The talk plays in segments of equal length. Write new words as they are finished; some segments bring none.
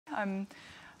I'm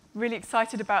really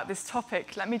excited about this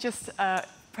topic. Let me just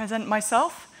present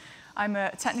myself. I'm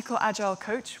a Technical Agile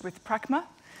Coach with Pragma,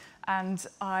 and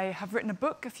I have written a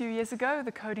book a few years ago,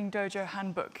 the Coding Dojo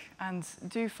Handbook, and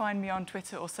do find me on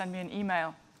Twitter or send me an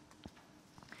email.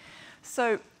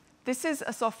 So this is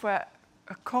a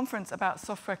conference about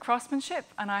software craftsmanship,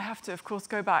 and I have to, of course,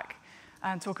 go back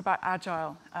and talk about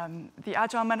Agile. The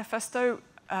Agile Manifesto,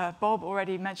 Bob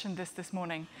already mentioned this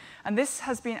morning, and this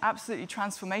has been absolutely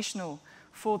transformational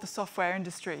for the software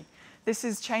industry. This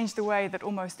has changed the way that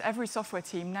almost every software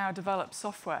team now develops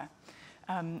software.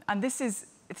 And this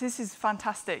is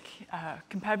fantastic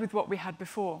compared with what we had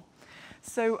before.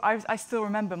 So I still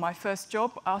remember my first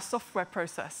job, our software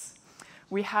process.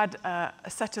 We had a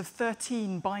set of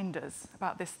 13 binders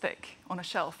about this thick on a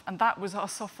shelf, and that was our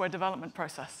software development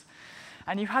process.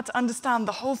 And you had to understand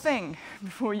the whole thing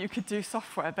before you could do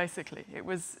software, basically. It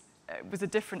was a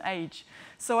different age.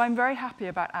 So I'm very happy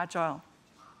about Agile.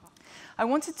 I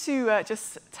wanted to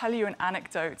just tell you an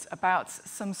anecdote about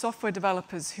some software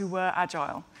developers who were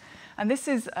Agile. And this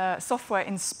is software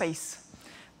in space.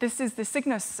 This is the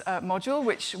Cygnus module,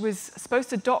 which was supposed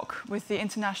to dock with the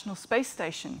International Space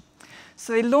Station.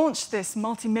 So they launched this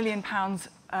multi-million-pound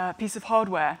piece of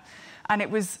hardware, and it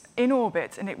was in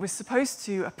orbit, and it was supposed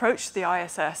to approach the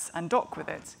ISS and dock with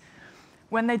it,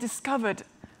 when they discovered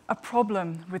a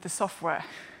problem with the software.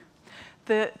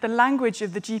 The language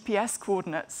of the GPS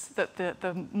coordinates that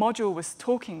the module was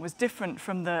talking was different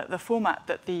from the format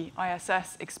that the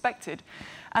ISS expected,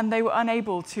 and they were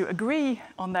unable to agree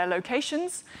on their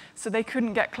locations, so they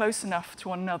couldn't get close enough to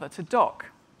one another to dock.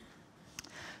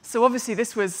 So obviously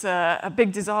this was a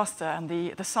big disaster, and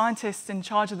the scientists in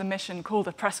charge of the mission called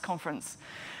a press conference.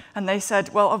 And they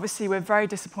said, well, obviously we're very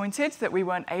disappointed that we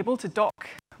weren't able to dock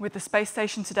with the space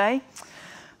station today,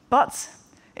 but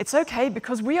it's okay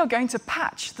because we are going to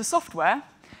patch the software,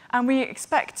 and we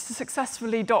expect to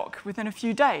successfully dock within a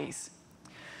few days.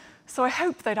 So I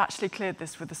hope they'd actually cleared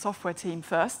this with the software team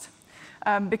first,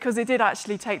 because it did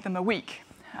actually take them a week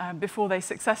before they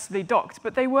successfully docked.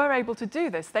 But they were able to do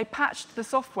this. They patched the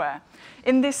software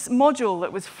in this module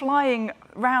that was flying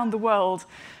around the world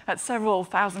at several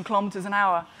thousand kilometers an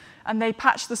hour. And they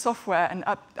patched the software and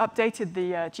updated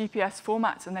the GPS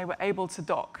format, and they were able to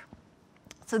dock.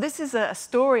 So this is a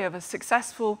story of a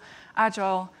successful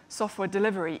Agile software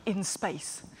delivery in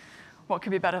space. What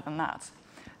could be better than that?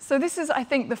 So this is, I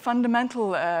think, the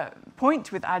fundamental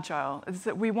point with Agile, is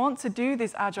that we want to do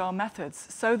these Agile methods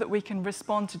so that we can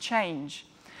respond to change,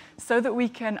 so that we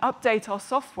can update our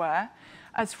software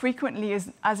as frequently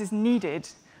as is needed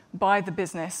by the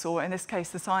business, or in this case,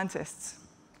 the scientists.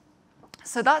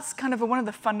 So that's kind of one of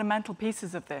the fundamental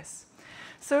pieces of this.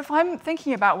 So if I'm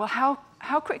thinking about, well,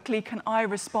 how quickly can I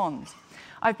respond?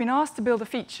 I've been asked to build a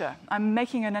feature. I'm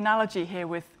making an analogy here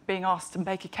with being asked to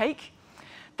bake a cake.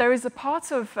 There is a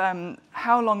part of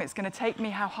how long it's going to take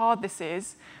me, how hard this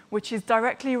is, which is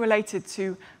directly related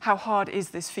to how hard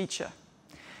is this feature.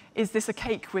 Is this a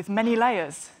cake with many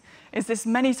layers? Is this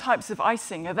many types of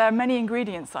icing? Are there many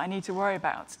ingredients that I need to worry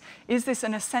about? Is this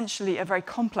essentially a very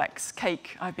complex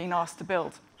cake I've been asked to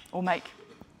build or make?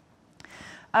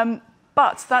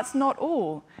 But that's not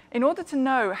all. In order to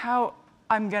know how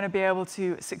I'm going to be able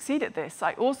to succeed at this,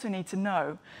 I also need to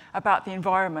know about the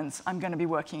environment I'm going to be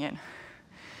working in.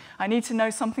 I need to know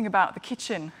something about the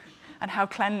kitchen and how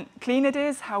clean it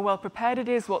is, how well prepared it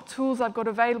is, what tools I've got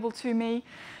available to me,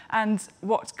 and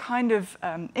what kind of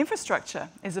infrastructure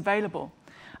is available.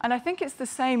 And I think it's the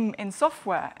same in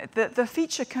software. The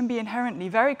feature can be inherently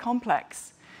very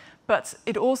complex, but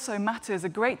it also matters a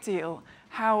great deal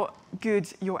how good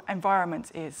your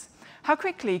environment is. How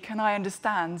quickly can I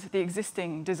understand the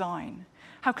existing design?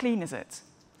 How clean is it?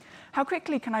 How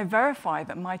quickly can I verify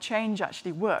that my change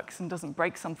actually works and doesn't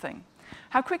break something?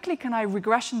 How quickly can I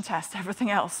regression test everything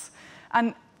else?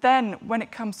 And then when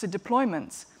it comes to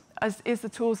deployment, is the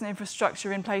tools and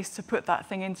infrastructure in place to put that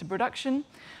thing into production?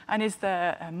 And is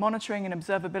there monitoring and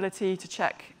observability to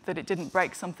check that it didn't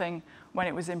break something when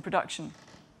it was in production?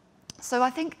 So I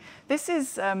think this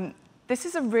is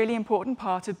a really important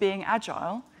part of being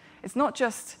Agile. It's not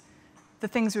just the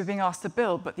things we're being asked to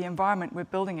build, but the environment we're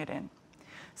building it in.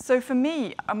 So for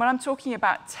me, when I'm talking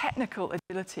about technical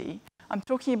agility, I'm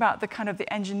talking about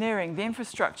the engineering, the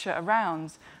infrastructure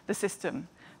around the system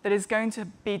that is going to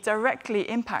be directly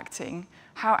impacting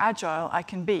how agile I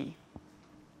can be.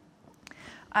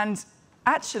 And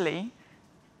actually,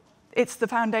 it's the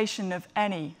foundation of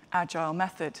any agile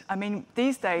method. I mean,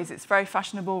 these days, it's very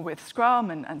fashionable with Scrum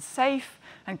and SAFe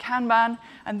and Kanban.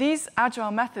 And these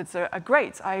agile methods are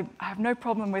great. I have no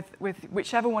problem with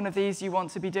whichever one of these you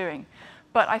want to be doing.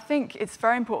 But I think it's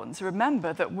very important to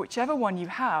remember that whichever one you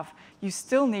have, you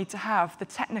still need to have the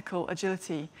technical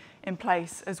agility in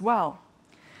place as well.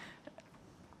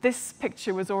 This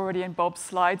picture was already in Bob's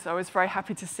slides. I was very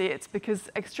happy to see it because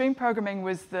extreme programming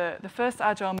was the first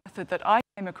agile method that I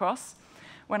came across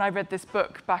when I read this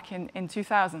book back in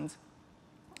 2000.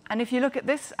 And if you look at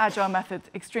this agile method,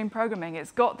 extreme programming,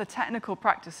 it's got the technical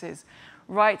practices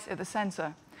right at the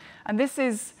center. And this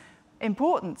is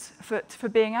important for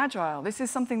being agile. This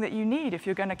is something that you need if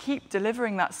you're going to keep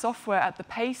delivering that software at the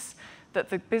pace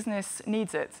that the business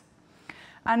needs it.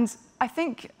 And I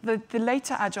think the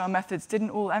later agile methods didn't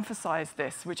all emphasize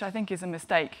this, which I think is a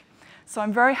mistake. So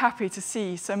I'm very happy to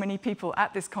see so many people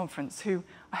at this conference who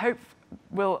I hope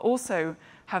will also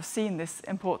have seen this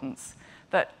importance,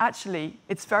 that actually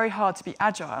it's very hard to be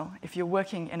agile if you're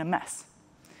working in a mess.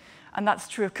 And that's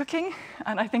true of cooking,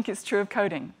 and I think it's true of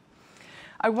coding.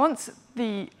 I want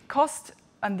the cost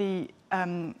and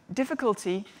the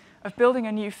difficulty of building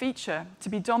a new feature to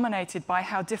be dominated by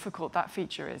how difficult that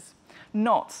feature is,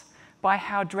 not by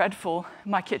how dreadful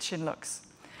my kitchen looks.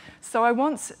 So I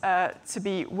want to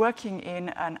be working in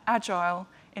an agile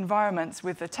environment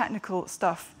with the technical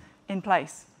stuff in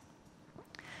place.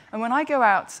 And when I go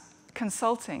out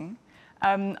consulting,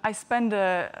 I spend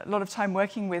a lot of time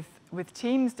working with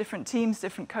teams,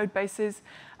 different code bases,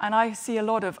 and I see a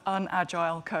lot of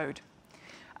unagile code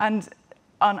and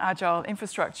unagile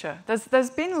infrastructure. There's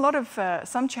been a lot of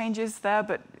some changes there,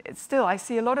 but it's still, I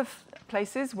see a lot of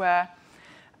places where,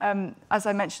 as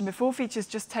I mentioned before, features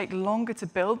just take longer to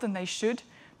build than they should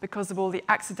because of all the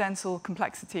accidental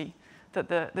complexity that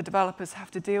the developers have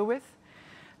to deal with.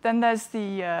 Then there's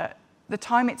the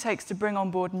time it takes to bring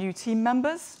on board new team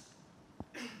members.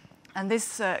 And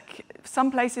this,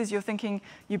 some places you're thinking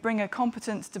you bring a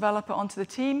competent developer onto the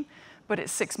team, but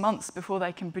it's 6 months before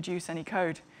they can produce any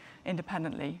code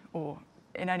independently or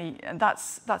in any, and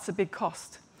that's a big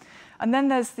cost. And then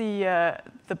there's the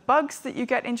bugs that you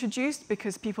get introduced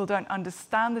because people don't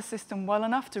understand the system well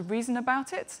enough to reason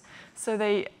about it. So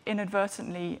they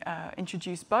inadvertently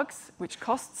introduce bugs, which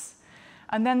costs.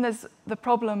 And then there's the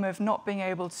problem of not being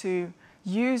able to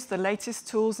use the latest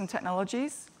tools and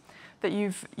technologies, that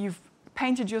you've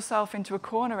painted yourself into a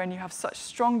corner and you have such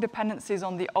strong dependencies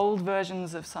on the old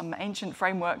versions of some ancient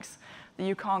frameworks that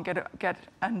you can't get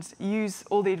and use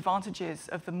all the advantages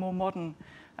of the more modern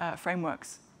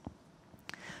frameworks.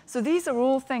 So these are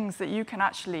all things that you can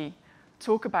actually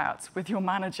talk about with your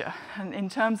manager and in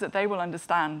terms that they will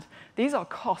understand. These are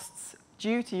costs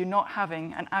due to you not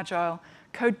having an agile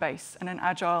code base and an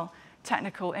agile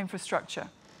technical infrastructure.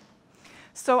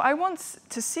 So I want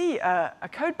to see a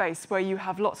code base where you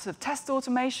have lots of test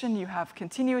automation, you have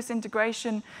continuous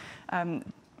integration,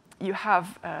 you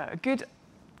have a good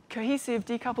cohesive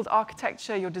decoupled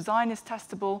architecture, your design is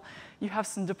testable, you have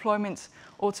some deployment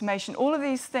automation. All of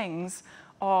these things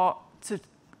are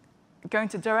going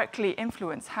to directly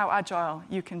influence how agile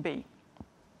you can be.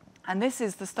 And this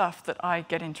is the stuff that I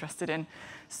get interested in.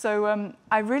 So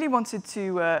I really wanted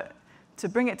to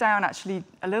bring it down actually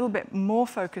a little bit more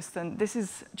focused than this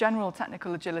is general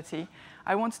technical agility.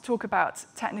 I want to talk about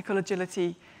technical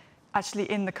agility actually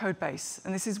in the code base.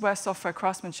 And this is where software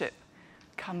craftsmanship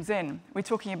comes in. We're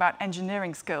talking about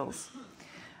engineering skills.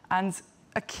 And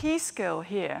a key skill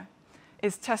here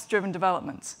is test-driven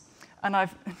development. And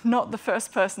I'm not the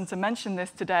first person to mention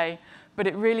this today, but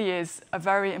it really is a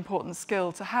very important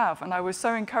skill to have. And I was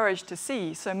so encouraged to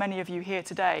see so many of you here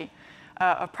today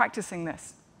are practicing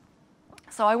this.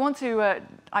 So I want to,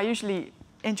 I usually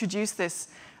introduce this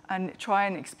and try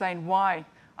and explain why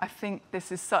I think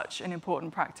this is such an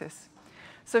important practice.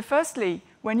 So firstly,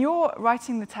 when you're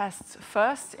writing the tests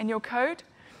first in your code,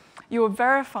 you're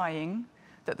verifying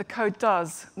that the code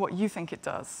does what you think it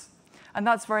does. And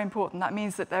that's very important. That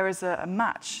means that there is a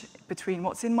match between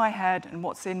what's in my head and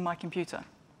what's in my computer.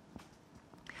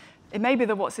 It may be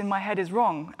that what's in my head is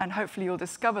wrong, and hopefully you'll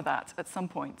discover that at some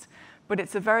point. But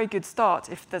it's a very good start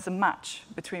if there's a match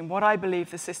between what I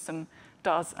believe the system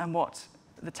does and what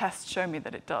the tests show me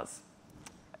that it does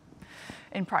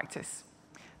in practice.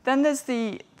 Then there's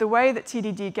the way that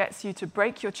TDD gets you to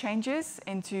break your changes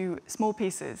into small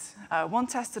pieces. One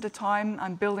test at a time,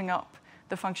 I'm building up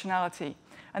the functionality.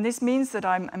 And this means that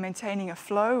I'm maintaining a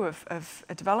flow of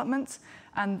development,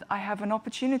 and I have an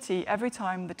opportunity every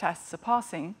time the tests are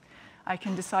passing, I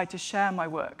can decide to share my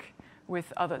work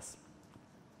with others.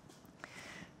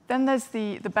 Then there's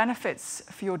the benefits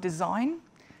for your design.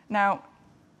 Now,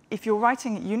 if you're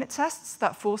writing unit tests,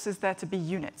 that forces there to be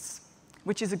units,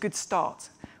 which is a good start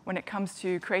when it comes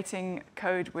to creating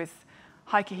code with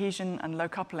high cohesion and low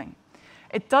coupling.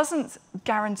 It doesn't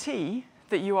guarantee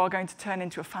that you are going to turn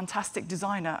into a fantastic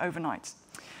designer overnight.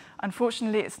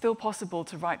 Unfortunately, it's still possible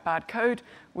to write bad code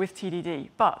with TDD,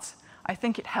 but I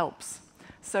think it helps.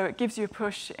 So it gives you a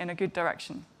push in a good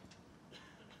direction.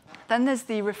 Then there's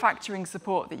the refactoring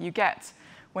support that you get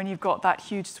when you've got that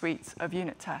huge suite of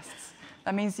unit tests.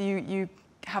 That means you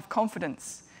have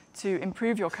confidence to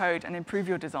improve your code and improve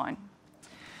your design.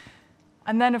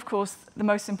 And then, of course, the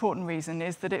most important reason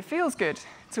is that it feels good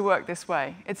to work this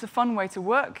way. It's a fun way to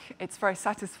work. It's very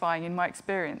satisfying in my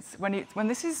experience. When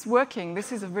this is working,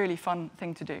 this is a really fun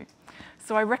thing to do.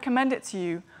 So I recommend it to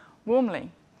you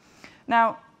warmly.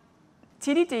 Now,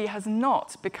 TDD has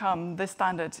not become the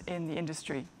standard in the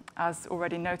industry, as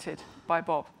already noted by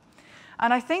Bob.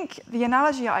 And I think the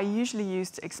analogy I usually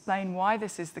use to explain why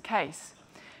this is the case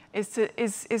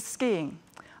is skiing.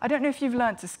 I don't know if you've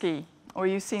learned to ski or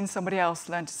you've seen somebody else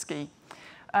learn to ski.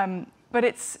 But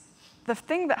the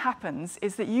thing that happens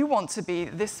is that you want to be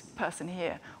this person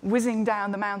here, whizzing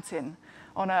down the mountain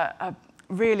on a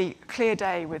really clear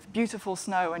day with beautiful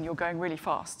snow and you're going really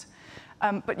fast.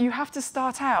 But you have to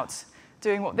start out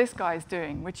doing what this guy is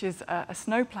doing, which is a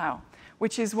snowplow,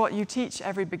 which is what you teach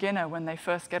every beginner when they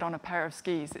first get on a pair of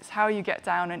skis. It's how you get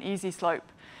down an easy slope.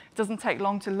 It doesn't take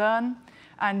long to learn,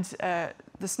 and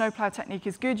the snowplow technique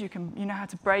is good. You know how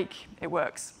to brake. It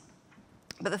works.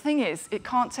 But the thing is, it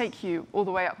can't take you all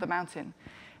the way up the mountain.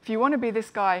 If you want to be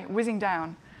this guy whizzing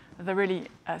down the really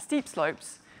steep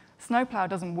slopes, snowplow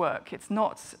doesn't work. It's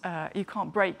not, you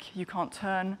can't brake, you can't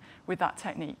turn with that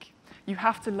technique. You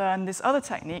have to learn this other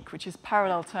technique, which is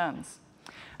parallel turns.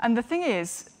 And the thing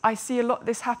is, I see a lot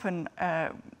this happen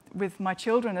with my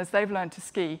children as they've learned to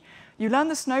ski. You learn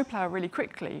the snowplow really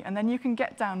quickly, and then you can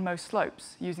get down most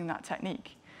slopes using that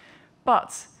technique.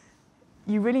 But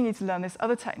you really need to learn this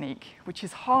other technique, which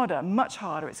is harder, much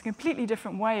harder. It's a completely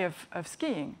different way of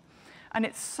skiing. And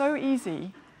it's so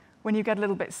easy when you get a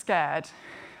little bit scared,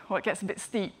 or it gets a bit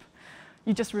steep,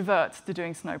 you just revert to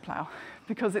doing snowplow,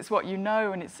 because it's what you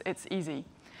know and it's easy.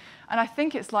 And I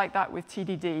think it's like that with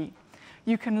TDD.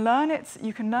 You can learn it,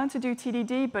 you can learn to do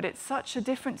TDD, but it's such a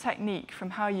different technique from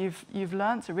how you've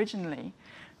learnt originally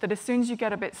that as soon as you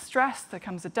get a bit stressed, there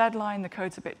comes a deadline, the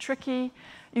code's a bit tricky,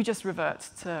 you just revert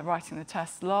to writing the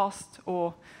test last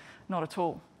or not at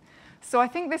all. So I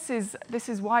think this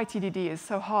is why TDD is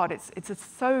so hard. It's a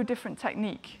so different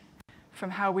technique from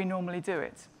how we normally do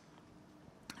it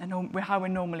and how we're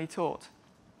normally taught.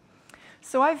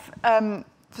 So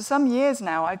for some years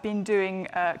now, I've been doing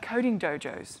Coding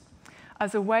Dojos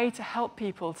as a way to help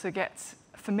people to get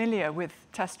familiar with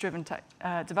test-driven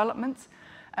development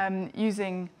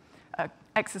using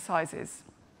exercises.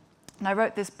 And I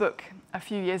wrote this book a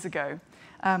few years ago,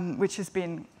 which has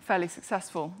been fairly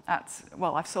successful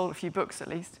well, I've sold a few books at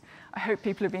least. I hope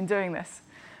people have been doing this.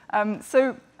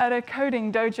 So at a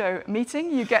Coding Dojo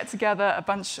meeting, you get together a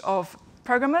bunch of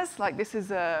programmers. Like this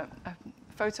is a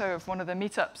photo of one of the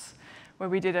meetups where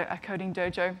we did a Coding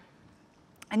Dojo.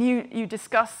 And you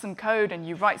discuss some code, and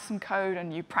you write some code,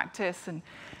 and you practice.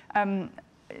 And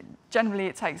generally,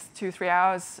 it takes 2 or 3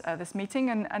 hours, this meeting.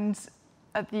 And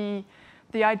the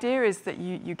idea is that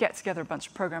you get together a bunch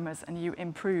of programmers, and you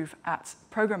improve at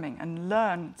programming and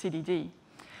learn TDD.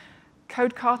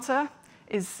 Code Kata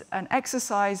is an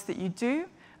exercise that you do.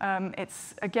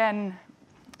 It's, again,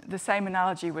 the same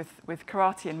analogy with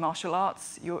karate and martial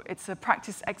arts. It's a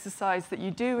practice exercise that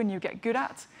you do and you get good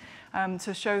at.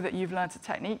 To show that you've learned a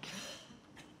technique.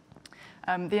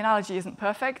 The analogy isn't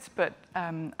perfect, but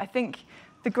I think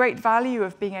the great value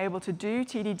of being able to do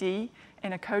TDD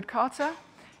in a code kata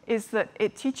is that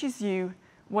it teaches you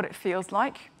what it feels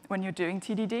like when you're doing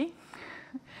TDD.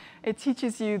 It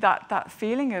teaches you that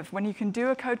feeling of when you can do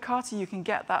a code kata, you can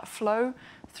get that flow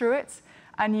through it,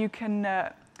 and you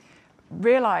can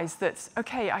realize that,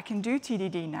 okay, I can do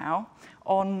TDD now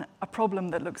on a problem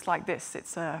that looks like this.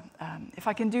 It's if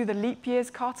I can do the leap years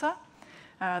kata,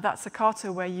 that's a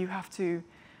kata where you have to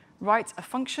write a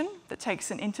function that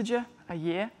takes an integer, a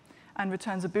year, and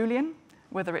returns a Boolean,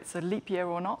 whether it's a leap year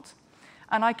or not.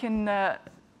 And I can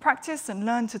practice and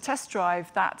learn to test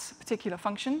drive that particular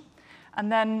function.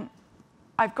 And then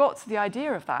I've got the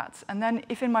idea of that. And then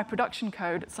if in my production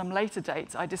code at some later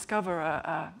date, I discover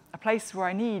a place where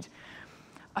I need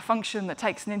a function that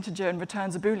takes an integer and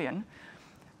returns a Boolean,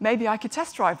 maybe I could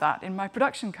test drive that in my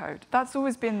production code. That's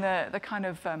always been the kind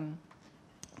of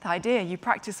the idea. You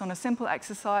practice on a simple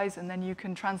exercise, and then you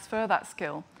can transfer that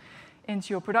skill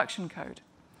into your production code.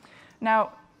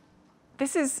 Now,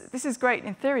 this is great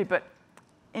in theory, but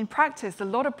in practice, a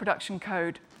lot of production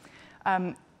code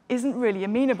isn't really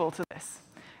amenable to this.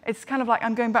 It's kind of like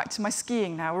I'm going back to my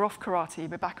skiing now. We're off karate,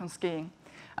 we're back on skiing.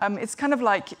 It's kind of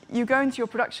like you go into your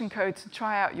production code to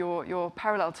try out your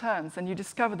parallel turns, and you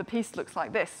discover the piece looks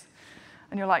like this.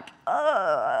 And you're like,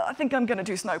 I think I'm going to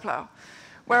do snowplow.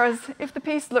 Whereas if the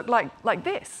piece looked like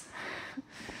this,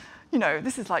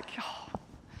 this is like,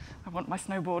 I want my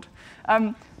snowboard.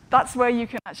 That's where you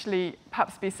can actually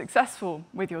perhaps be successful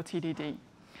with your TDD.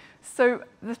 So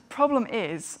the problem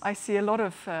is I see a lot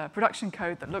of production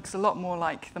code that looks a lot more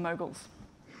like the moguls.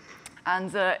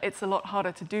 And it's a lot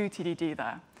harder to do TDD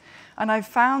there. And I've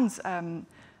found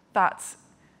that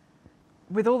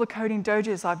with all the coding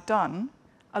dojos I've done,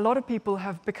 a lot of people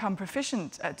have become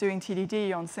proficient at doing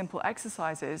TDD on simple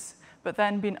exercises, but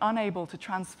then been unable to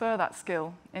transfer that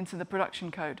skill into the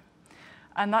production code.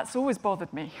 And that's always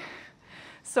bothered me.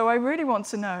 So I really want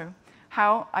to know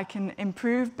how I can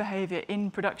improve behavior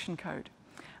in production code.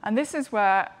 And this is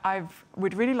where I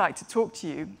would really like to talk to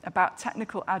you about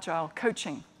technical agile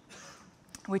coaching,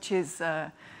 which is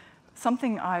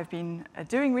something I've been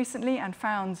doing recently and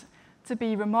found to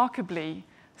be remarkably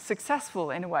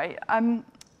successful in a way.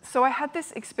 So I had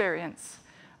this experience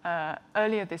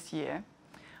earlier this year.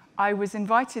 I was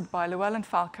invited by Llewellyn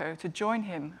Falco to join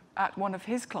him at one of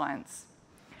his clients.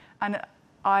 And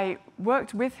I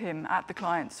worked with him at the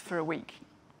clients for a week.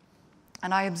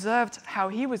 And I observed how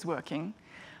he was working.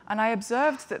 And I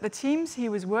observed that the teams he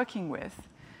was working with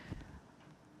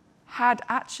had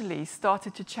actually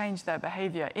started to change their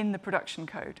behavior in the production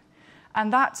code.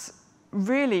 And that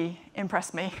really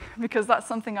impressed me, because that's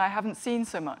something I haven't seen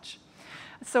so much.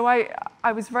 So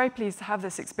I was very pleased to have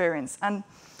this experience. And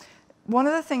one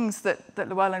of the things that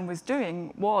Llewellyn was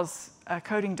doing was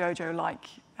Coding Dojo-like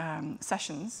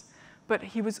sessions, but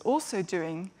he was also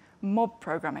doing mob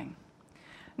programming.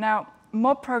 Now,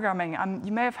 mob programming,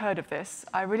 you may have heard of this.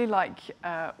 I really like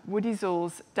Woody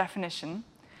Zull's definition,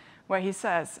 where he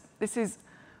says, this is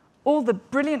all the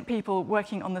brilliant people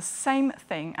working on the same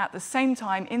thing at the same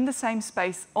time, in the same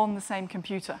space, on the same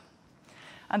computer.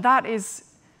 And that is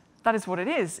what it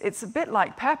is. It's a bit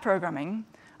like pair programming,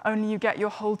 only you get your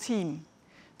whole team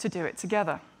to do it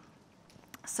together.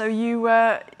 So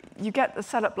you get the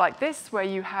setup like this, where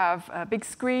you have a big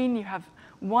screen, you have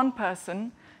one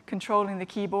person controlling the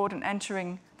keyboard and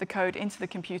entering the code into the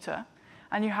computer,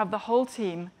 and you have the whole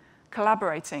team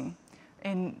collaborating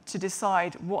to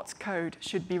decide what code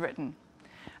should be written.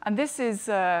 And this is,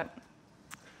 I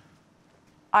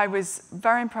was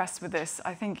very impressed with this.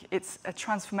 I think it's a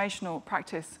transformational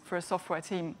practice for a software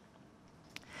team.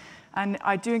 And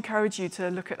I do encourage you to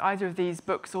look at either of these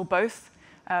books, or both.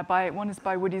 One is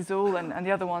by Woody Zull, and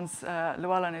the other one's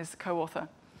Llewellyn is co-author.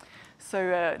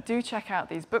 So do check out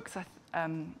these books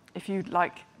if you'd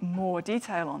like more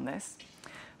detail on this.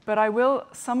 But I will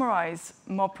summarize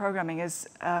mob programming as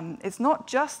it's not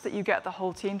just that you get the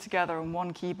whole team together on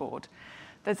one keyboard.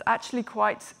 There's actually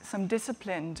quite some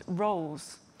disciplined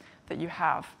roles that you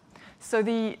have. So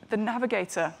the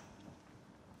navigator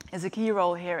is a key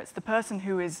role here. It's the person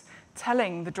who is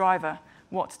telling the driver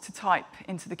what to type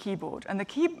into the keyboard. And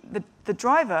the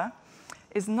driver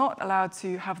is not allowed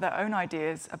to have their own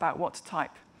ideas about what to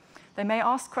type. They may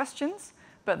ask questions,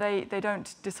 but they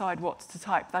don't decide what to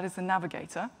type. That is the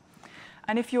navigator.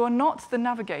 And if you're not the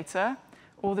navigator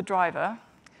or the driver,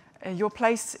 your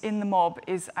place in the mob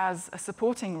is as a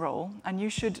supporting role, and you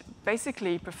should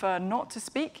basically prefer not to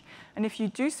speak. And if you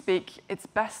do speak, it's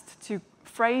best to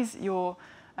phrase your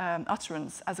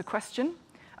utterance as a question,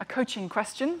 a coaching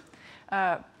question,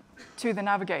 to the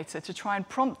navigator to try and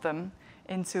prompt them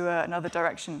into another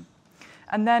direction.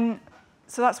 And then,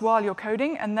 so that's while you're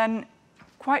coding, and then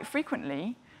quite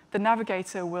frequently, the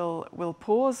navigator will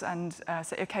pause and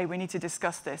say, okay, we need to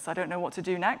discuss this. I don't know what to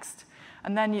do next.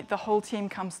 And then the whole team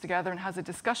comes together and has a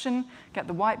discussion, get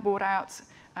the whiteboard out,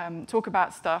 talk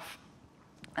about stuff,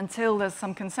 until there's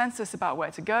some consensus about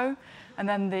where to go. And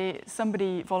then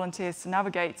somebody volunteers to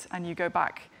navigate, and you go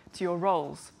back to your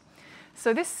roles.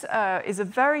 So this is a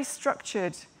very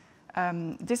structured,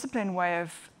 disciplined way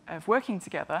of working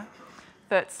together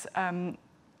that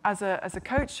as a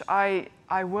coach,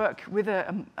 I work with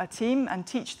a team and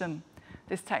teach them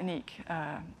this technique.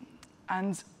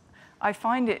 And I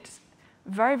find it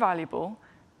very valuable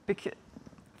because,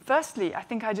 firstly, I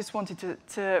think I just wanted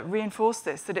to reinforce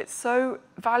this, that it's so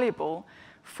valuable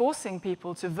forcing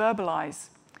people to verbalize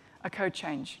a code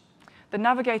change. The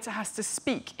navigator has to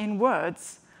speak in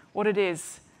words what it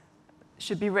is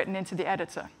should be written into the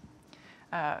editor.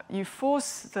 You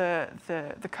force the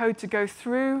code to go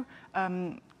through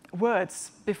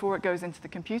words before it goes into the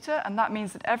computer, and that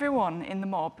means that everyone in the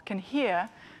mob can hear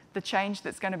the change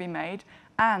that's going to be made,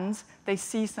 and they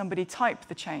see somebody type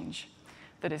the change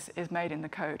that is made in the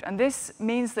code. And this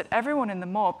means that everyone in the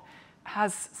mob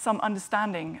has some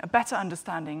understanding, a better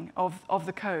understanding of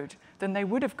the code than they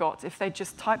would have got if they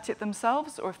just typed it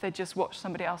themselves or if they just watched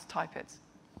somebody else type it.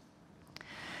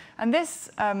 And this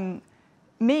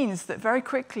means that very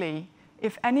quickly,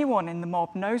 if anyone in the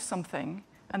mob knows something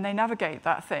and they navigate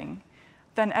that thing,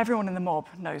 then everyone in the mob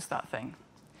knows that thing.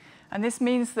 And this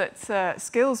means that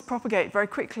skills propagate very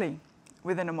quickly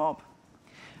within a mob.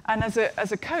 And as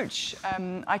a coach,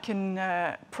 I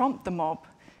can prompt the mob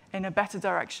in a better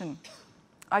direction.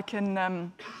 I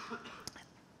can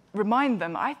remind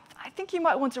them, I think you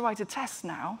might want to write a test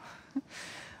now.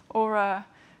 Or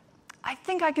I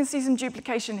think I can see some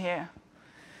duplication here.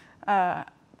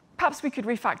 Perhaps we could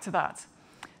refactor that.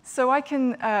 So I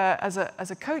can, as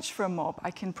a coach for a mob,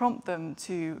 I can prompt them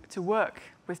to work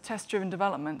with test-driven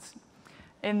development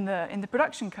in the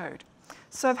production code.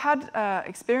 So I've had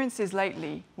experiences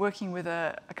lately working with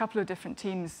a couple of different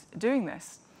teams doing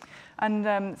this.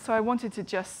 And so I wanted to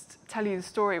just tell you the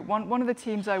story. One of the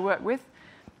teams I work with,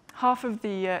 half of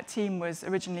the team was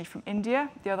originally from India,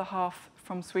 the other half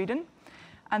from Sweden.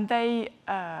 And they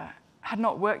had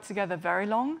not worked together very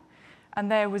long. And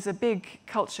there was a big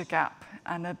culture gap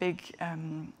and a big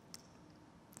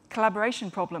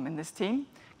collaboration problem in this team,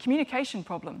 communication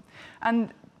problem.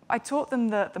 And I taught them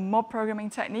the mob programming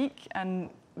technique, and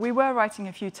we were writing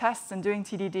a few tests and doing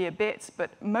TDD a bit, but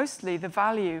mostly the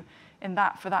value in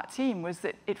that for that team was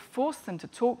that it forced them to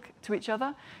talk to each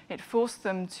other. It forced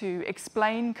them to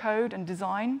explain code and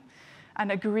design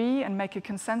and agree and make a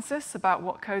consensus about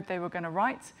what code they were going to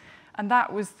write. And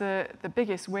that was the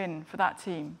biggest win for that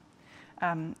team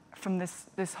from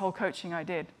this whole coaching I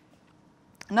did.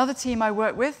 Another team I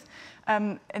work with,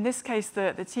 in this case,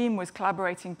 the team was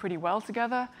collaborating pretty well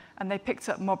together, and they picked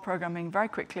up mob programming very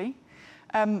quickly.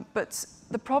 But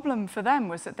the problem for them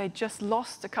was that they just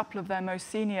lost a couple of their most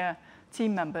senior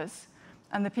team members,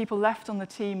 and the people left on the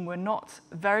team were not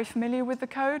very familiar with the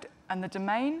code and the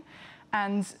domain,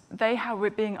 and they were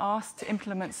being asked to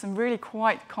implement some really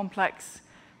quite complex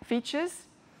features.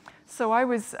 So I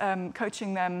was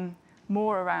coaching them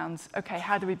more around, okay,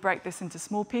 how do we break this into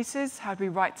small pieces? How do we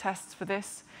write tests for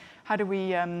this? How do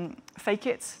we fake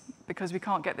it? Because we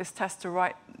can't get this test to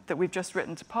write that we've just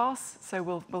written to pass, so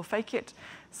we'll fake it.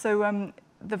 So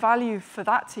the value for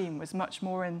that team was much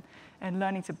more in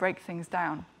learning to break things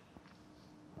down.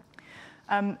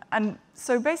 And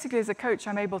so basically, as a coach,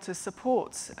 I'm able to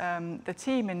support the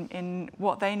team in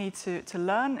what they need to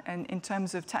learn and in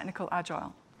terms of technical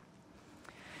agile.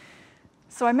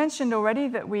 So I mentioned already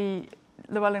that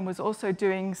Llewellyn was also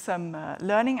doing some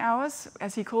learning hours,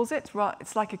 as he calls it.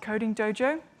 It's like a coding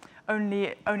dojo, only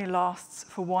it only lasts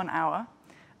for 1 hour,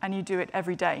 and you do it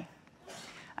every day.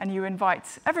 And you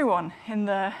invite everyone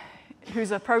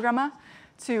who's a programmer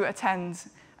to attend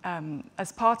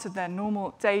as part of their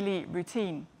normal daily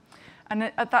routine. And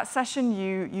at that session,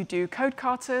 you do code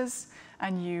katas,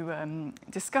 and you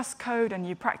discuss code, and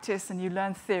you practice, and you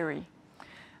learn theory.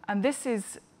 And this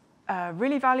is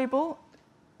really valuable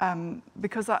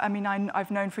because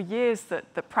I've known for years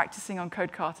that practicing on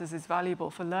code katas is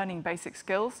valuable for learning basic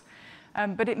skills,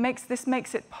 but this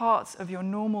makes it part of your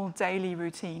normal daily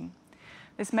routine.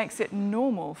 This makes it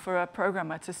normal for a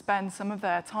programmer to spend some of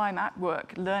their time at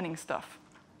work learning stuff.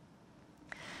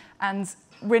 And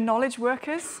we're knowledge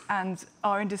workers, and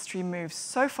our industry moves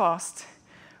so fast,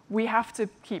 we have to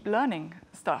keep learning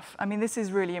stuff. I mean, this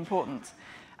is really important.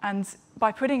 And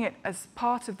by putting it as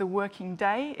part of the working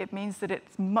day, it means that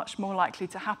it's much more likely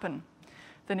to happen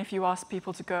than if you ask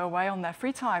people to go away on their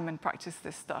free time and practice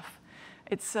this stuff.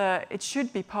 It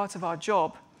should be part of our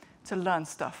job to learn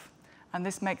stuff, and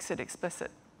this makes it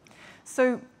explicit.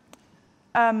 So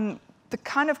the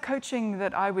kind of coaching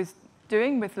that I was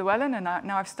doing with Llewellyn, and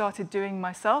now I've started doing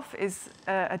myself, is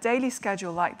a daily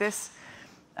schedule like this,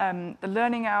 the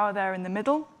learning hour there in the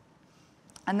middle,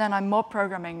 and then I'm mob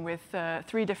programming with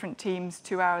 3 different teams,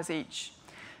 2 hours each,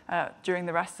 during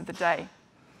the rest of the day.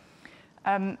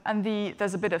 And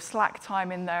there's a bit of slack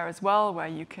time in there as well, where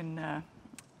you can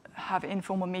have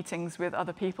informal meetings with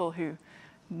other people who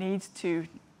need to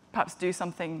perhaps do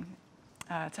something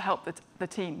to help the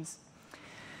teams.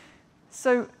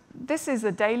 So this is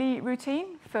a daily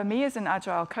routine for me as an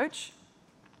Agile coach.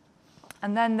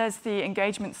 And then there's the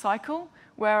engagement cycle,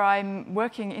 where I'm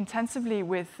working intensively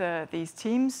with these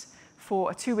teams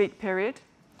for a 2-week period.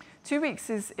 2 weeks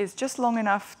is just long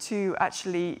enough to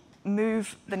actually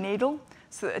move the needle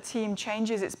so that a team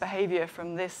changes its behavior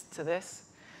from this to this.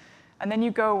 And then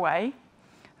you go away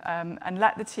and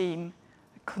let the team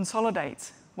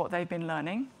consolidate what they've been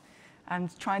learning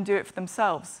and try and do it for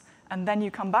themselves. And then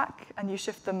you come back and you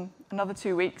shift them another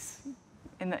 2 weeks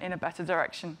in a better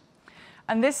direction.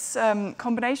 And this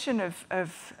combination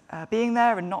of being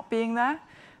there and not being there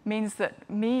means that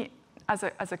me, as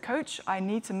a coach, I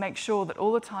need to make sure that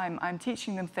all the time I'm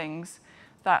teaching them things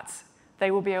that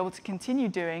they will be able to continue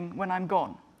doing when I'm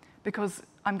gone, because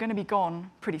I'm going to be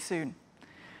gone pretty soon.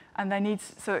 And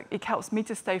so it helps me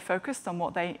to stay focused on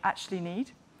what they actually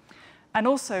need. And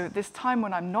also, this time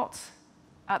when I'm not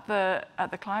at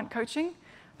the client coaching,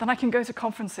 then I can go to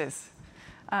conferences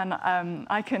and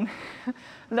I can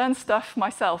learn stuff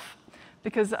myself,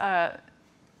 because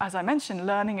as I mentioned,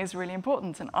 learning is really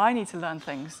important, and I need to learn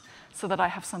things so that I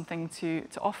have something to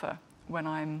offer when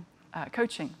I'm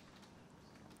coaching.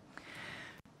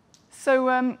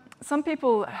 So some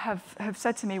people have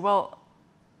said to me, well,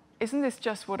 isn't this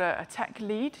just what a tech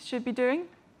lead should be doing?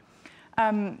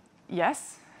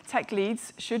 Yes, tech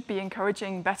leads should be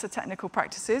encouraging better technical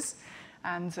practices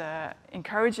and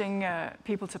encouraging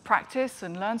people to practice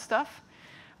and learn stuff.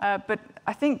 But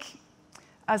I think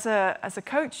as a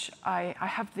coach, I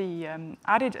have the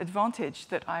added advantage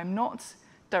that I'm not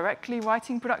directly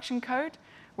writing production code,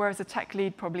 whereas a tech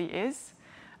lead probably is.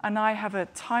 And I have a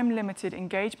time-limited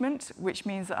engagement, which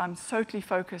means that I'm totally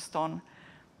focused on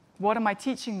what am I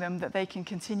teaching them that they can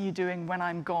continue doing when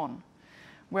I'm gone,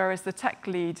 whereas the tech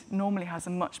lead normally has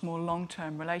a much more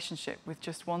long-term relationship with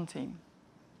just one team.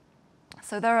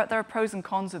 So there are pros and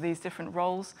cons of these different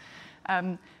roles,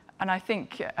 and I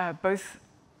think both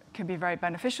can be very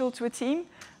beneficial to a team,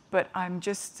 but I'm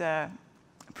just I'm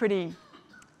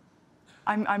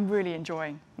really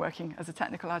enjoying working as a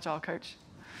technical agile coach,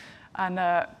 and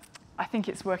I think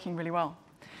it's working really well.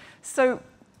 So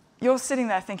you're sitting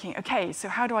there thinking, okay, so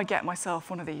how do I get myself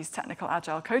one of these technical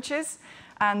agile coaches?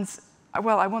 And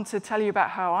well, I want to tell you about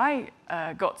how I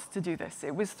got to do this.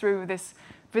 It was through this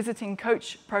visiting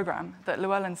coach program that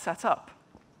Llewellyn set up.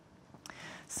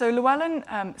 So Llewellyn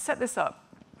set this up.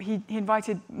 He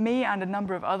invited me and a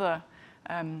number of other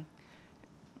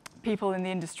people in the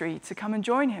industry to come and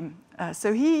join him.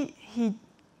 So he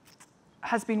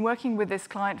has been working with this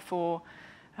client for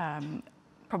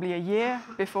probably a year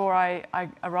before I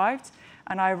arrived,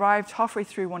 and I arrived halfway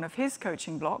through one of his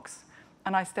coaching blocks,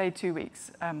 and I stayed 2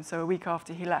 weeks, so a week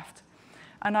after he left.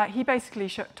 And he basically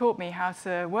taught me how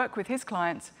to work with his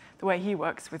client the way he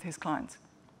works with his client.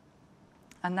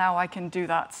 And now I can do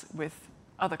that with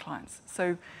other clients.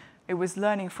 So it was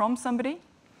learning from somebody.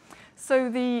 So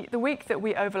the week that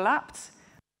we overlapped,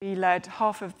 we led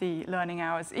half of the learning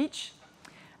hours each.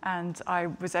 And I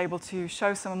was able to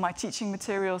show some of my teaching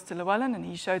materials to Llewellyn, and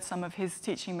he showed some of his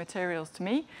teaching materials to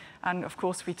me. And of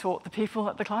course, we taught the people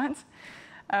at the client.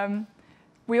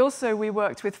 We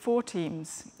worked with 4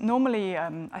 teams. Normally,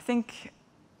 I think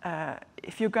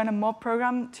if you're going to mob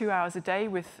program 2 hours a day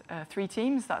with 3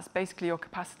 teams, that's basically your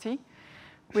capacity.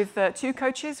 With 2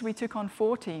 coaches, we took on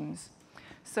 4 teams.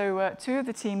 So 2 of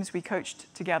the teams we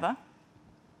coached together,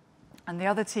 and the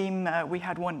other team we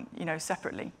had one,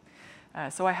 separately.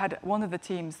 So I had one of the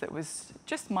teams that was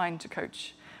just mine to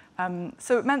coach.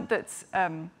 So it meant that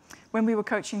when we were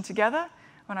coaching together,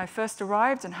 when I first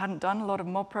arrived and hadn't done a lot of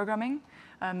mob programming,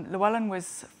 Llewellyn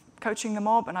was coaching the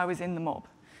mob and I was in the mob.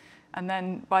 And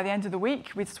then by the end of the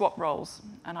week, we'd swap roles,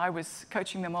 and I was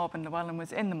coaching the mob and Llewellyn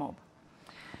was in the mob.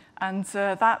 And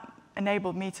that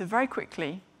enabled me to very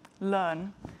quickly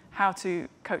learn how to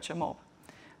coach a mob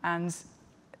and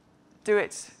do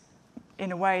it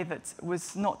in a way that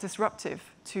was not disruptive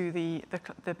to the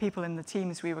people in the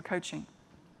teams we were coaching.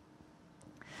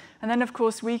 And then, of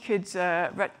course, we could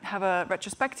have a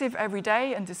retrospective every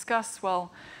day and discuss,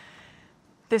 well,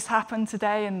 this happened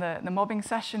today in the mobbing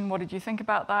session. What did you think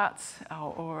about that?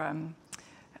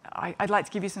 I'd like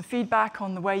to give you some feedback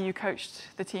on the way you coached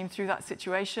the team through that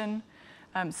situation.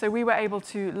 So we were able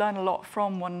to learn a lot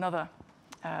from one another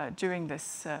during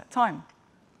this time.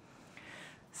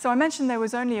 So I mentioned there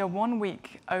was only a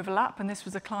 1-week overlap, and this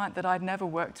was a client that I'd never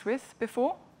worked with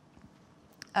before.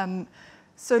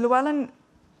 So Llewellyn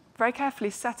very carefully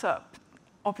set up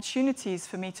opportunities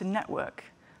for me to network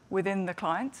within the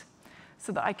client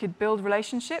so that I could build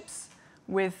relationships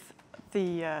with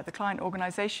the client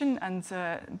organization and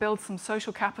build some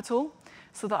social capital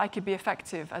so that I could be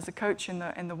effective as a coach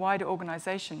in the wider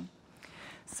organization.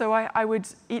 So I would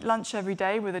eat lunch every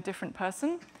day with a different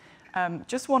person,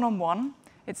 just one-on-one.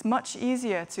 It's much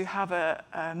easier to have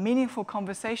a meaningful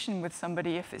conversation with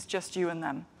somebody if it's just you and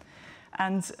them.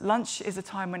 And lunch is a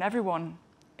time when everyone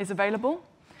is available,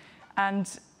 and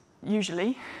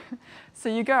usually. So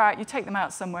you go out, you take them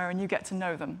out somewhere, and you get to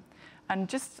know them. And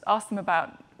just ask them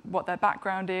about what their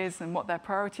background is and what their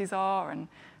priorities are and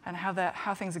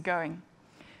how things are going.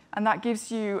 And that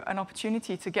gives you an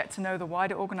opportunity to get to know the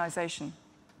wider organization.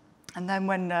 And then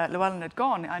when Llewellyn had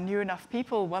gone, I knew enough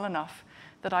people well enough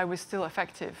that I was still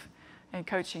effective in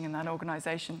coaching in that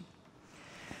organization.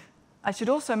 I should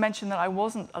also mention that I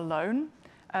wasn't alone.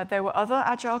 There were other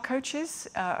Agile coaches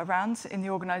around in the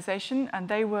organization, and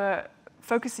they were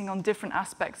focusing on different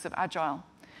aspects of Agile.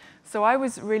 So I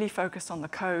was really focused on the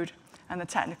code and the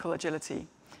technical agility,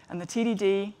 and the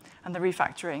TDD and the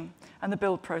refactoring and the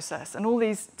build process, and all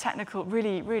these technical,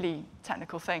 really, really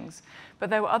technical things.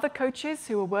 But there were other coaches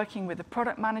who were working with the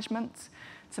product management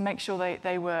to make sure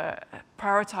they were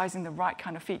prioritizing the right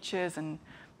kind of features, and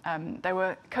there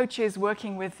were coaches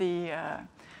working with the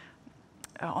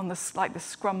on the like the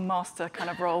Scrum Master kind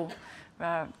of role,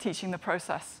 teaching the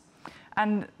process.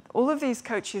 And all of these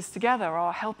coaches together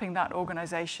are helping that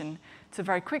organization to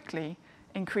very quickly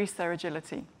increase their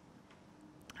agility.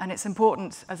 And it's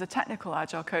important as a technical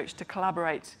Agile coach to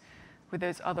collaborate with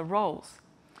those other roles.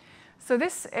 So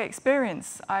this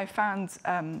experience I found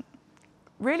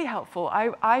really helpful.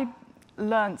 I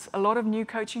learned a lot of new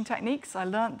coaching techniques. I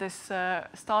learned this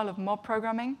style of mob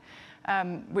programming,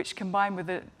 which combined with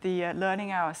the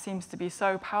learning hour seems to be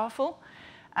so powerful.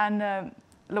 And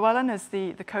Llewellyn, as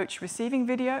the coach receiving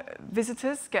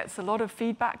visitors, gets a lot of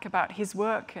feedback about his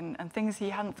work and things he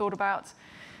hadn't thought about.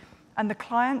 And the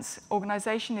client's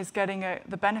organization is getting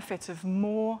the benefit of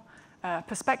more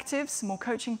perspectives, more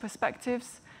coaching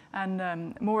perspectives,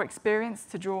 and more experience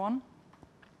to draw on,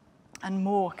 and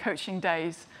more coaching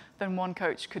days than one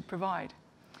coach could provide.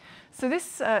 So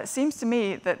this seems to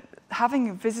me that having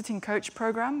a visiting coach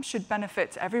program should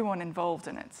benefit everyone involved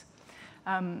in it.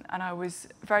 And I was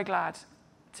very glad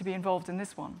to be involved in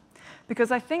this one,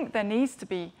 because I think there needs to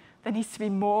be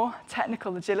more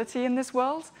technical agility in this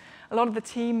world. A lot of the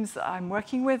teams that I'm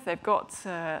working with, they've got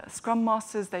Scrum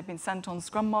Masters, they've been sent on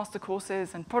Scrum Master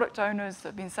courses, and product owners that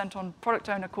have been sent on product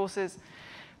owner courses,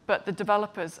 but the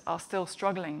developers are still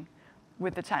struggling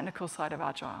with the technical side of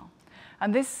Agile.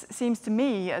 And this seems to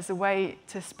me as a way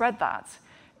to spread that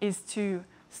is to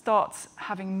start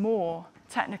having more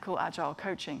technical Agile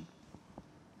coaching.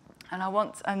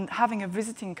 And having a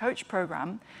visiting coach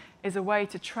program is a way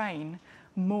to train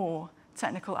more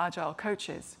technical Agile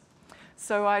coaches.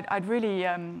 So I'd really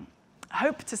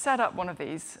hope to set up one of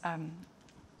these.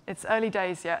 It's early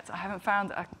days yet. I haven't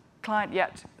found a client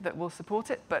yet that will support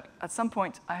it, but at some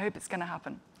point, I hope it's going to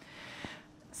happen.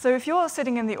 So if you're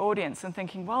sitting in the audience and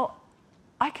thinking, well,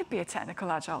 I could be a technical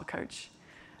Agile coach.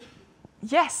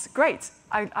 Yes, great.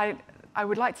 I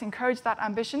would like to encourage that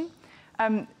ambition.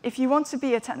 If you want to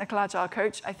be a technical Agile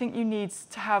coach, I think you need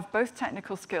to have both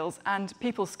technical skills and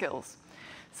people skills.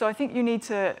 So I think you need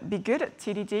to be good at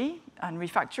TDD and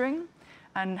refactoring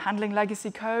and handling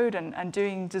legacy code and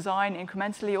doing design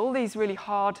incrementally, all these really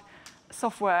hard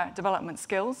software development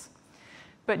skills.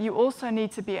 But you also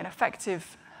need to be an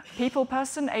effective people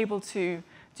person, able to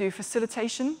do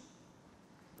facilitation.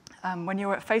 When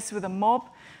you're faced with a mob,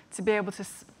 to be able to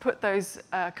put those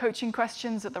coaching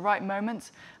questions at the right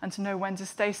moment and to know when to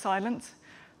stay silent,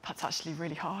 that's actually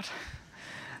really hard.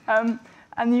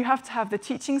 And you have to have the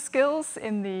teaching skills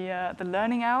in the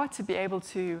learning hour to be able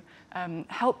to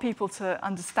help people to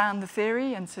understand the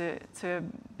theory and to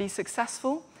be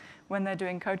successful when they're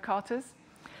doing code katas.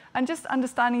 And just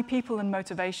understanding people and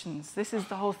motivations. This is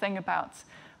the whole thing about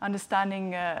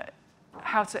understanding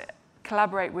how to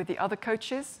collaborate with the other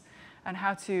coaches and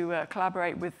how to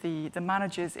collaborate with the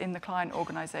managers in the client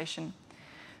organization.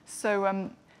 So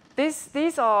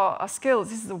these are skills.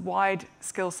 This is a wide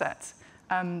skill set.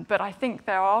 But I think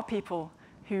there are people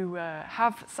who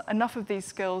have enough of these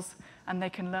skills and they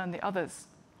can learn the others.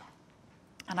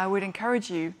 And I would encourage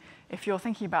you, if you're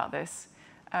thinking about this,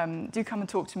 do come and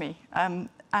talk to me.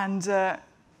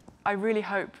 I really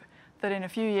hope that in a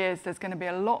few years there's going to be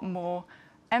a lot more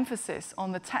emphasis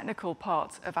on the technical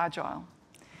part of Agile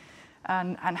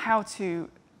and how to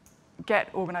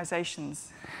get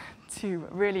organizations to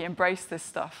really embrace this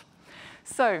stuff.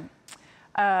 So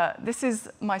this is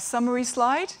my summary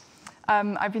slide.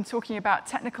 I've been talking about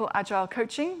technical Agile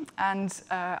coaching, and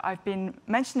I've been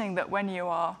mentioning that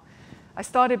I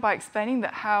started by explaining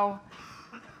that how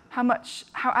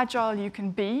Agile you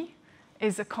can be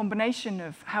is a combination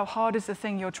of how hard is the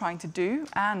thing you're trying to do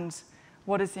and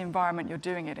what is the environment you're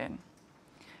doing it in.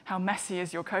 How messy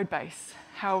is your code base?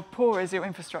 How poor is your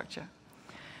infrastructure?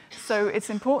 So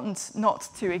it's important not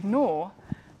to ignore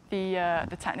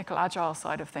the technical Agile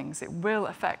side of things. It will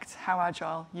affect how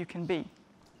Agile you can be.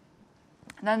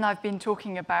 And then I've been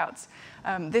talking about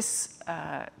this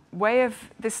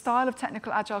style of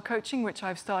technical Agile coaching, which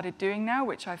I've started doing now,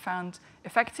 which I found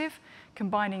effective,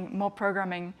 combining mob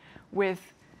programming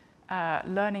with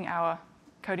learning our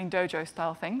Coding Dojo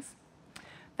style things.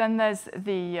 Then there's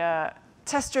the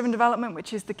test-driven development,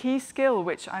 which is the key skill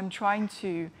which I'm trying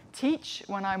to teach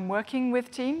when I'm working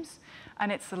with teams.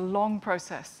 And it's a long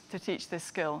process to teach this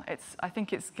skill. I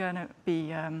think it's going to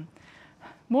be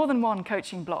more than one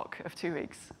coaching block of 2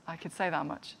 weeks. I could say that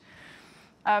much.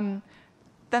 Then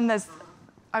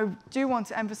I do want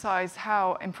to emphasize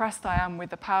how impressed I am with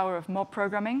the power of mob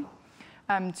programming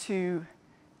to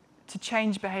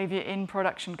change behavior in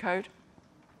production code.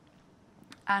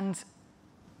 And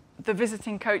the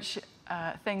visiting coach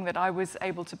thing that I was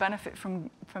able to benefit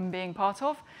from being part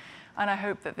of. And I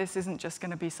hope that this isn't just going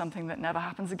to be something that never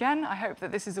happens again. I hope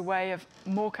that this is a way of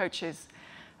more coaches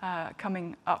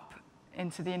coming up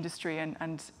into the industry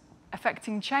and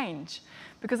affecting change.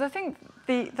 Because I think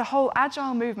the whole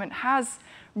Agile movement has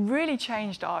really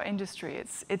changed our industry.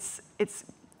 It's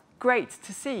great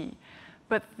to see,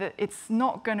 but it's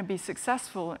not going to be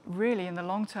successful really in the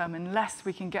long term unless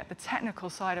we can get the technical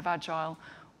side of Agile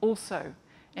also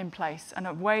in place, and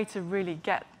a way to really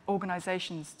get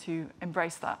organizations to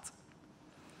embrace that.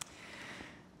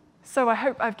 So I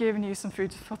hope I've given you some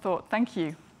food for thought. Thank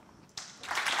you.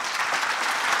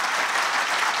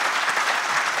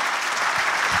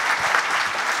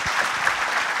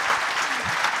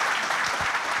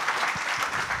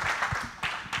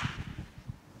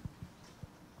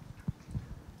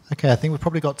 Okay, I think we've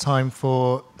probably got time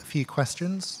for a few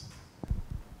questions.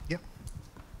 Yep.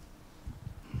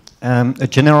 A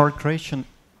general question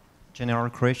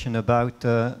about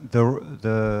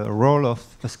the role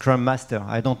of a Scrum Master.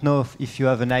 I don't know if you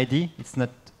have an idea. It's not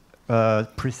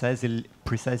precisely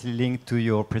linked to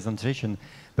your presentation,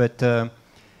 but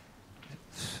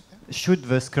should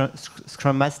the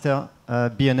Scrum Master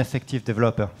be an effective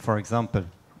developer, for example?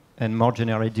 And more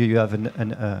generally, do you have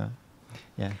an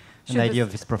idea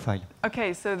of his profile?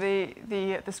 Okay, so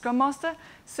the Scrum Master.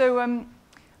 So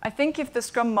I think if the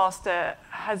Scrum Master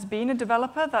has been a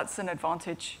developer, that's an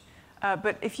advantage.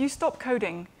 But if you stop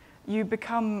coding, you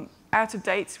become out of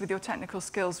date with your technical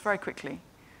skills very quickly.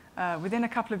 Within a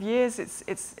couple of years,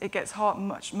 it gets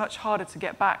much harder to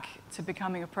get back to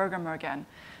becoming a programmer again.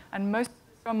 And most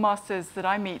Scrum Masters that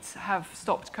I meet have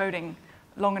stopped coding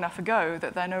long enough ago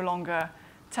that they're no longer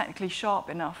technically sharp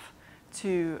enough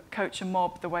to coach a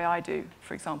mob the way I do,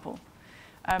 for example.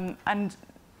 And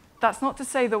that's not to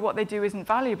say that what they do isn't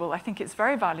valuable. I think it's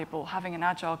very valuable having an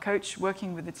Agile coach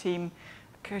working with the team,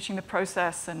 coaching the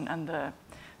process and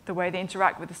the way they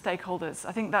interact with the stakeholders.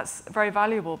 I think that's very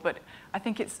valuable, but I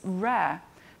think it's rare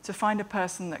to find a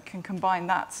person that can combine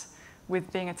that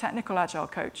with being a technical Agile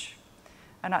coach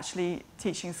and actually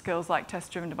teaching skills like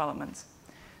test-driven development.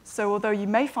 So although you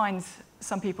may find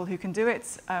some people who can do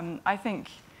it, I think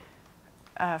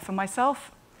for myself,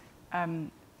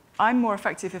 I'm more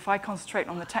effective if I concentrate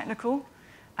on the technical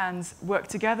and work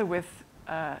together with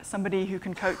somebody who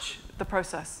can coach the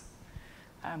process.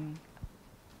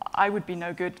 I would be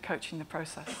no good coaching the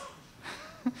process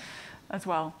as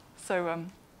well. So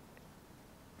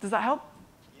does that help?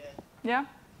 Yeah?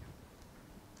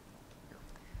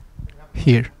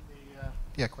 Here.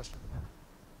 Yeah, question.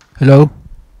 Hello?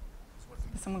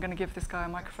 Is someone going to give this guy a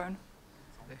microphone?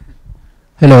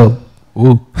 Hello.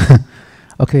 Ooh.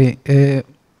 Okay.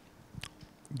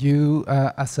 You,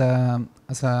 as a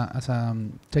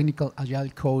technical agile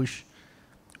coach,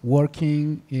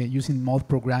 working using mod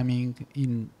programming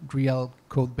in real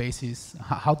code bases,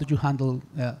 how do you handle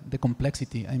the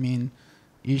complexity? I mean,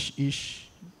 each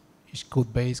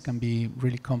code base can be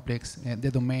really complex.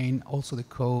 The domain, also the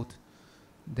code,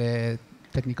 the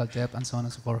technical depth, and so on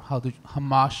and so forth. How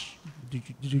much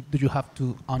do you have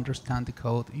to understand the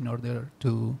code in order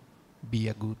to be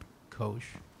a good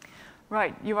coach?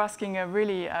 Right, you're asking a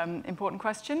really important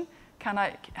question.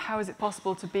 How is it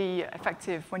possible to be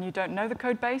effective when you don't know the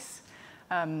code base,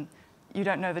 you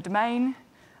don't know the domain?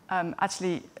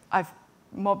 Actually, I've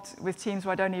mobbed with teams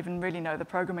where I don't even really know the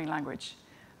programming language.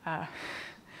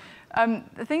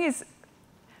 The thing is,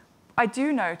 I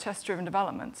do know test-driven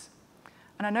development,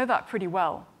 and I know that pretty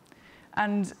well.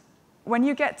 And when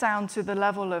you get down to the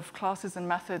level of classes and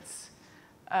methods,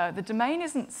 the domain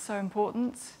isn't so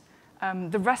important.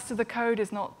 The rest of the code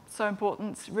is not so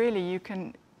important. Really,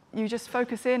 you just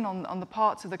focus in on the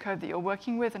parts of the code that you're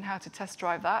working with and how to test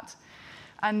drive that.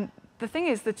 And the thing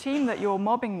is, the team that you're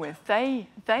mobbing with, they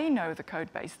know the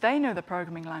code base, they know the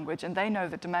programming language, and they know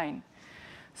the domain.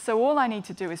 So all I need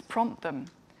to do is prompt them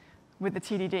with the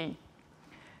TDD.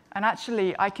 And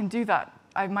actually, I can do that.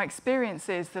 My experience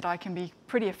is that I can be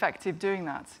pretty effective doing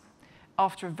that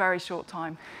after a very short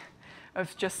time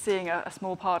of just seeing a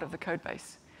small part of the code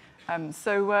base.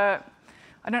 So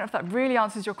I don't know if that really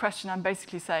answers your question. I'm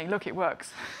basically saying, look, it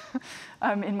works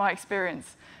in my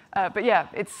experience. But yeah,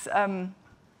 it's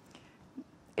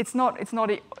not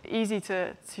easy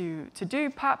to do,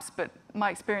 perhaps, but my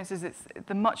experience is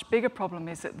the much bigger problem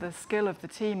is that the skill of the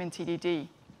team in TDD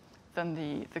than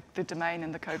the domain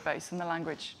and the code base and the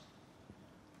language.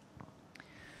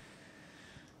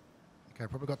 Okay,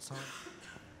 probably got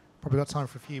time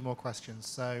for a few more questions.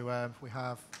 So we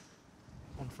have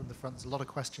one from the front. There's a lot of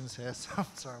questions here, so I'm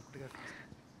sorry, I'm going to go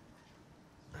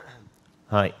first.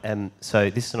 Hi, so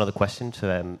this is another question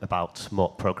about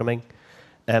mock programming.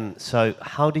 So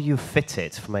how do you fit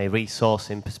it from a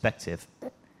resourcing perspective?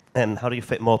 And how do you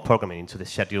fit more programming into the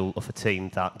schedule of a team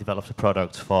that develops a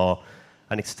product for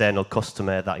an external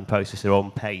customer that imposes their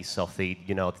own pace of the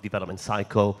development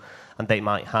cycle, and they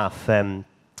might have they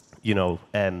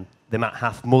might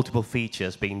have multiple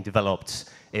features being developed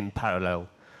in parallel,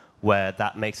 where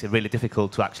that makes it really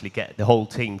difficult to actually get the whole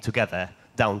team together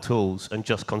down tools and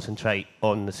just concentrate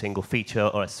on a single feature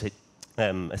or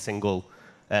a single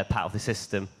part of the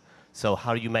system. So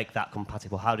how do you make that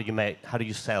compatible? How do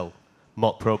you sell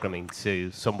mock programming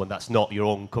to someone that's not your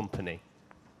own company?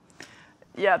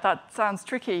 Yeah, that sounds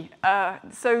tricky.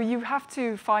 So you have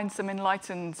to find some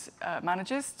enlightened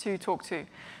managers to talk to.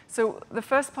 So the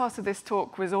first part of this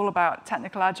talk was all about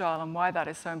technical agile and why that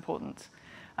is so important.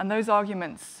 And those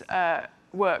arguments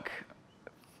work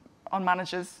on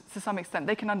managers to some extent.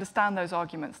 They can understand those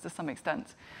arguments to some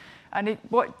extent. And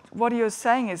what you're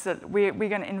saying is that we're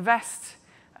going to invest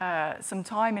some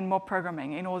time in mock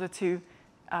programming in order to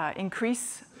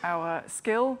increase our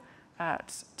skill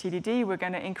at TDD. We're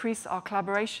going to increase our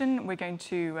collaboration. We're going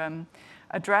to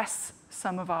address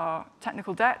some of our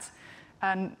technical debt.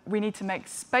 And we need to make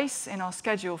space in our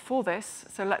schedule for this.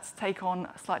 So let's take on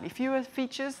slightly fewer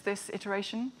features this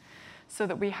iteration so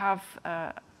that we have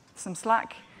some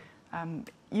slack.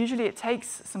 Usually it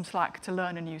takes some slack to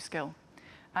learn a new skill.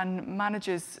 And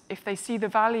managers, if they see the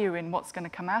value in what's going to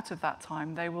come out of that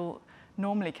time, they will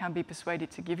normally can be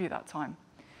persuaded to give you that time.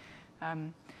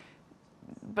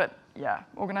 But yeah,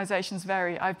 organizations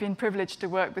vary. I've been privileged to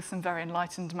work with some very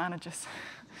enlightened managers,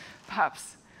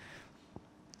 perhaps.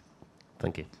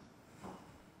 Thank you.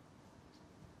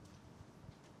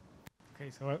 Okay,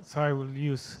 so I will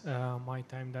use my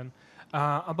time then.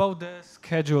 About the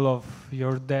schedule of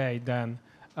your day then,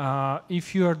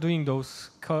 if you are doing those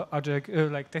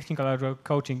like technical agile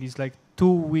coaching, is like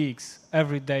 2 weeks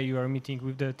every day you are meeting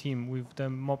with the team with the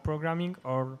mock programming,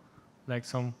 or like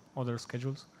some other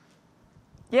schedules?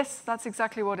 Yes, that's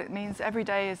exactly what it means. Every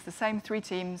day is the same 3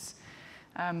 teams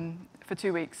for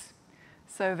 2 weeks,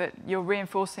 so that you're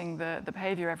reinforcing the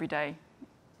behavior every day,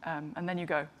 and then you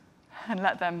go and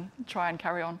let them try and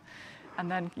carry on. And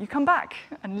then you come back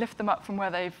and lift them up from where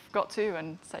they've got to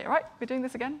and say, all right, we're doing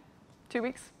this again, 2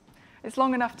 weeks. It's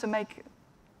long enough to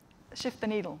shift the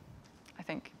needle, I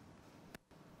think.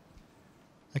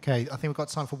 Okay, I think we've got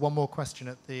time for one more question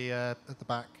at the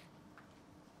back.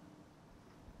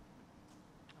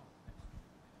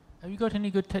 Have you got any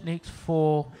good techniques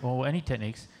or any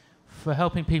techniques for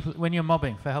helping people, when you're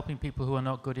mobbing, for helping people who are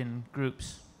not good in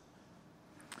groups?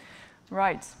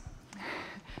 Right.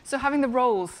 So having the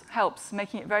roles helps,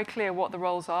 making it very clear what the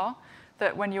roles are,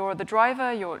 that when you're the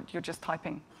driver, you're just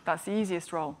typing. That's the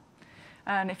easiest role.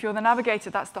 And if you're the navigator,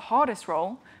 that's the hardest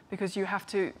role, because you have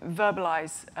to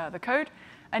verbalize the code.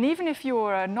 And even if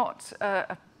you're not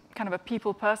kind of a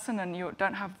people person and you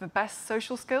don't have the best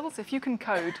social skills, if you can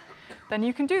code, then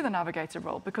you can do the navigator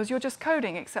role, because you're just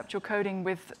coding, except you're coding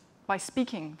by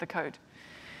speaking the code.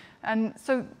 And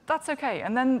so that's okay.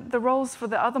 And then the roles for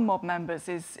the other mob members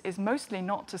is mostly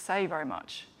not to say very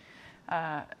much.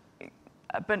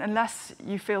 But unless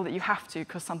you feel that you have to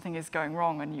because something is going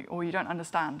wrong or you don't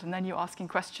understand, and then you're asking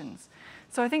questions.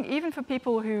 So I think even for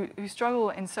people who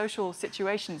struggle in social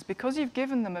situations, because you've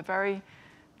given them a very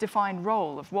defined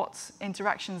role of what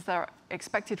interactions they're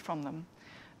expected from them,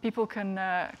 people can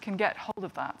get hold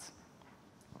of that.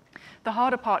 The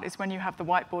harder part is when you have the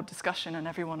whiteboard discussion and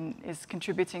everyone is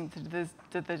contributing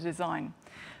to the design.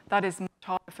 That is much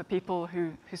harder for people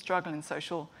who struggle in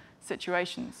social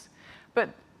situations. But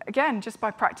again, just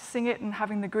by practicing it and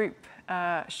having the group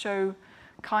show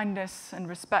kindness and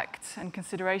respect and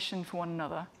consideration for one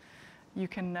another, you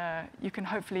can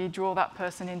hopefully draw that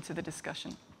person into the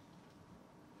discussion.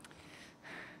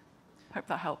 Hope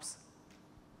that helps.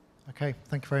 Okay,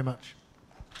 thank you very much.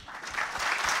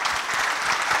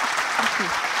 Thank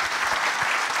you.